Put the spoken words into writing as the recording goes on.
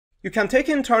You can take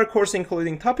an entire course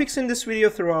including topics in this video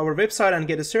through our website and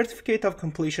get a certificate of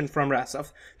completion from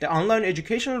RASOF, the online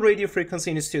educational radio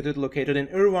frequency institute located in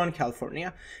Irvine,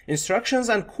 California. Instructions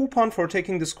and coupon for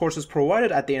taking this course is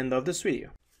provided at the end of this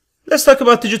video. Let's talk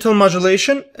about digital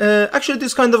modulation. Actually,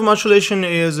 this kind of modulation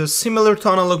is similar to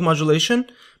analog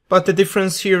modulation, but the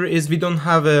difference here is we don't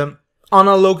have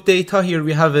analog data. Here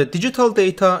we have a digital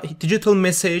data, digital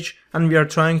message, and we are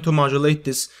trying to modulate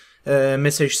this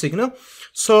message signal.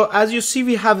 So as you see,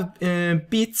 we have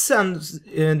bits and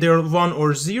they're 1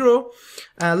 or 0.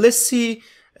 Let's see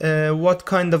what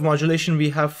kind of modulation we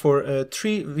have for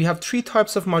we have three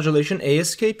types of modulation: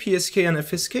 ASK, PSK, and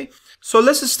FSK. So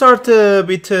let's start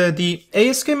with the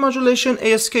ASK modulation.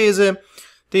 ASK is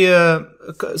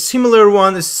the similar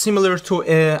one, is similar to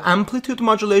amplitude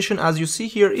modulation. As you see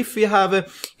here, if we have a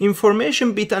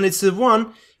information bit and it's a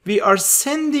 1, we are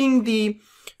sending the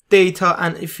data,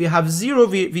 and if we have 0,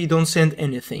 we don't send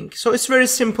anything. So it's very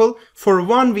simple. For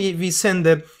 1, we send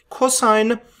the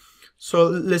cosine. So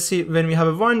let's see, when we have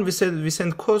a 1, we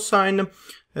send cosine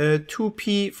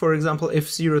 2p, for example,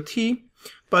 f0t.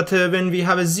 But when we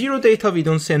have a 0 data, we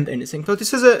don't send anything. So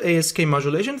this is a ASK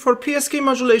modulation. For Psk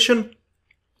modulation,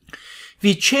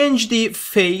 we change the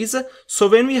phase. So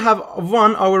when we have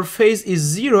 1, our phase is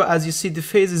 0. As you see, the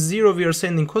phase is 0. We are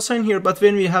sending cosine here. But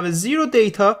when we have a 0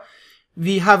 data,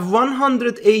 we have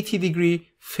 180-degree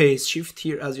phase shift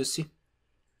here, as you see.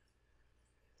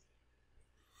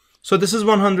 So this is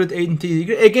 180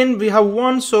 degree. Again, we have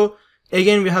 1, so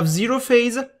again we have 0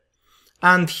 phase.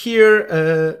 And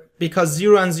here, because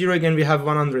 0 and 0, again we have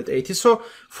 180. So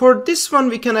for this one,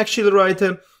 we can actually write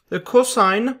the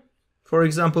cosine, for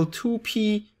example,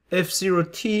 2p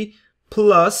f0t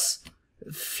plus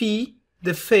phi,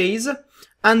 the phase.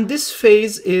 And this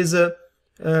phase is,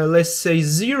 let's say,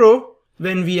 0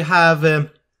 when we have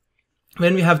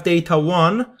data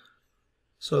 1.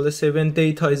 So let's say when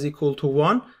data is equal to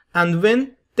 1, and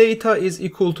when data is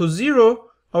equal to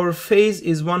 0, our phase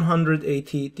is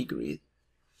 180 degrees,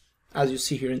 as you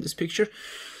see here in this picture.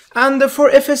 And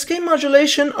for Fsk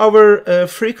modulation, our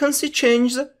frequency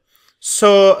changes.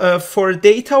 So for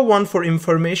data 1, for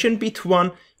information bit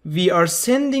 1, we are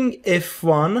sending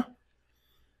f1.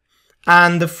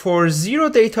 And for 0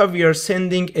 data, we are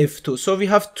sending f2. So we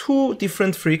have two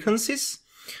different frequencies.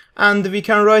 And we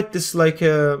can write this like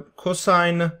a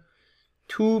cosine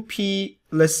 2p,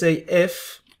 let's say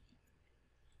f.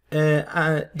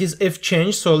 This f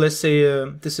change. So let's say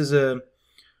this is a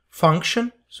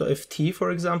function. So ft,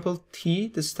 for example, t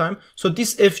this time. So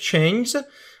this f changes.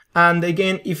 And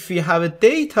again, if we have a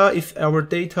data, if our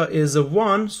data is a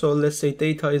 1, so let's say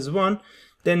data is 1,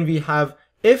 then we have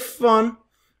f1.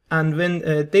 And when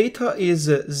data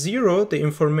is 0, the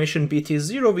information bit is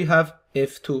 0, we have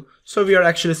f2. So we are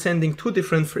actually sending two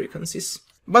different frequencies.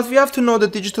 But we have to know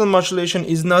that digital modulation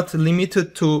is not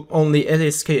limited to only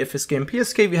ASK, Fsk, and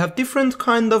Psk. We have different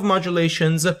kind of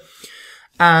modulations.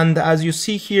 And as you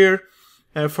see here,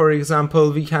 for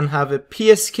example, we can have a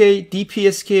Psk,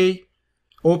 DPSK,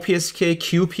 OPSK,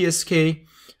 QPSK.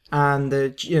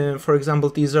 And for example,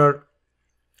 these are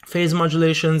phase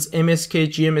modulations, MSK,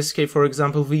 GMSK, for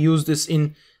example. We use this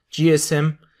in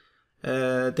GSM.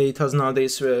 Data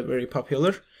nowadays very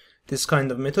popular, this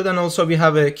kind of method. And also we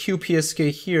have a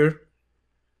QPSK here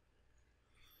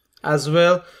as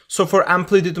well. So for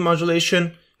amplitude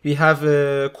modulation, we have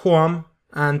QAM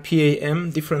and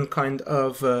PAM, different kind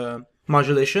of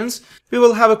modulations. We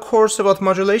will have a course about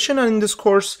modulation, and in this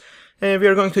course we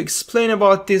are going to explain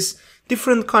about these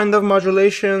different kind of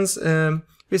modulations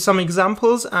with some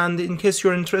examples, and in case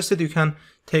you're interested, you can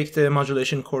take the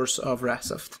modulation course of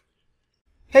RASOF.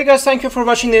 Hey guys, thank you for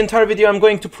watching the entire video. I'm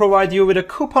going to provide you with a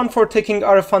coupon for taking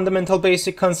RF Fundamental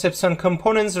Basic Concepts and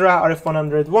Components, RF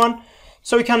 101.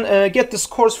 So you can get this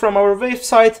course from our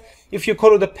website. If you go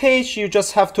to the page, you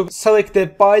just have to select the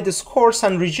buy this course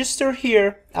and register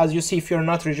here, as you see, if you're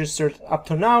not registered up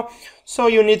to now. So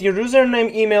you need your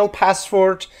username, email,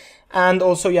 password, and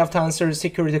also you have to answer a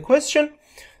security question.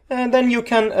 And then you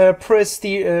can press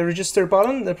the register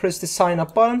button, press the sign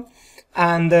up button,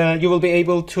 and you will be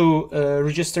able to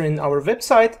register in our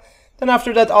website. Then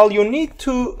after that, all you need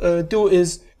to do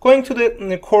is going to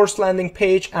the course landing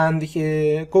page and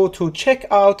go to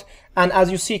checkout. And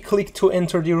as you see, click to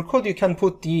enter your code. You can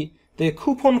put the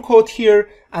coupon code here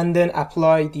and then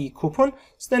apply the coupon.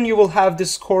 So then you will have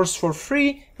this course for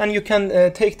free, and you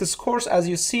can take this course. As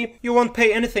you see, you won't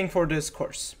pay anything for this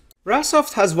course.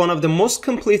 Rasoft has one of the most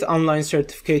complete online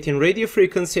certificate in radio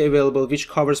frequency available, which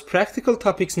covers practical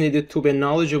topics needed to be a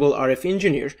knowledgeable RF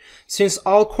engineer. Since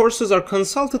all courses are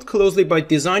consulted closely by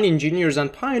design engineers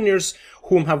and pioneers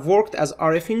whom have worked as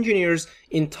RF engineers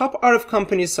in top RF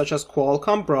companies such as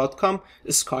Qualcomm, Broadcom,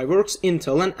 Skyworks,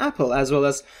 Intel, and Apple, as well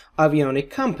as avionic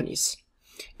companies.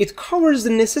 It covers the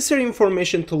necessary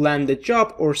information to land a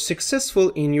job or successful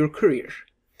in your career.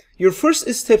 Your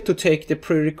first step to take the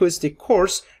prerequisite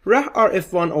course,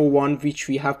 RF 101, which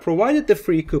we have provided the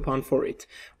free coupon for it,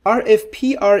 RF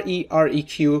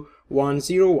PREREQ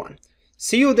 101.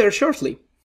 See you there shortly.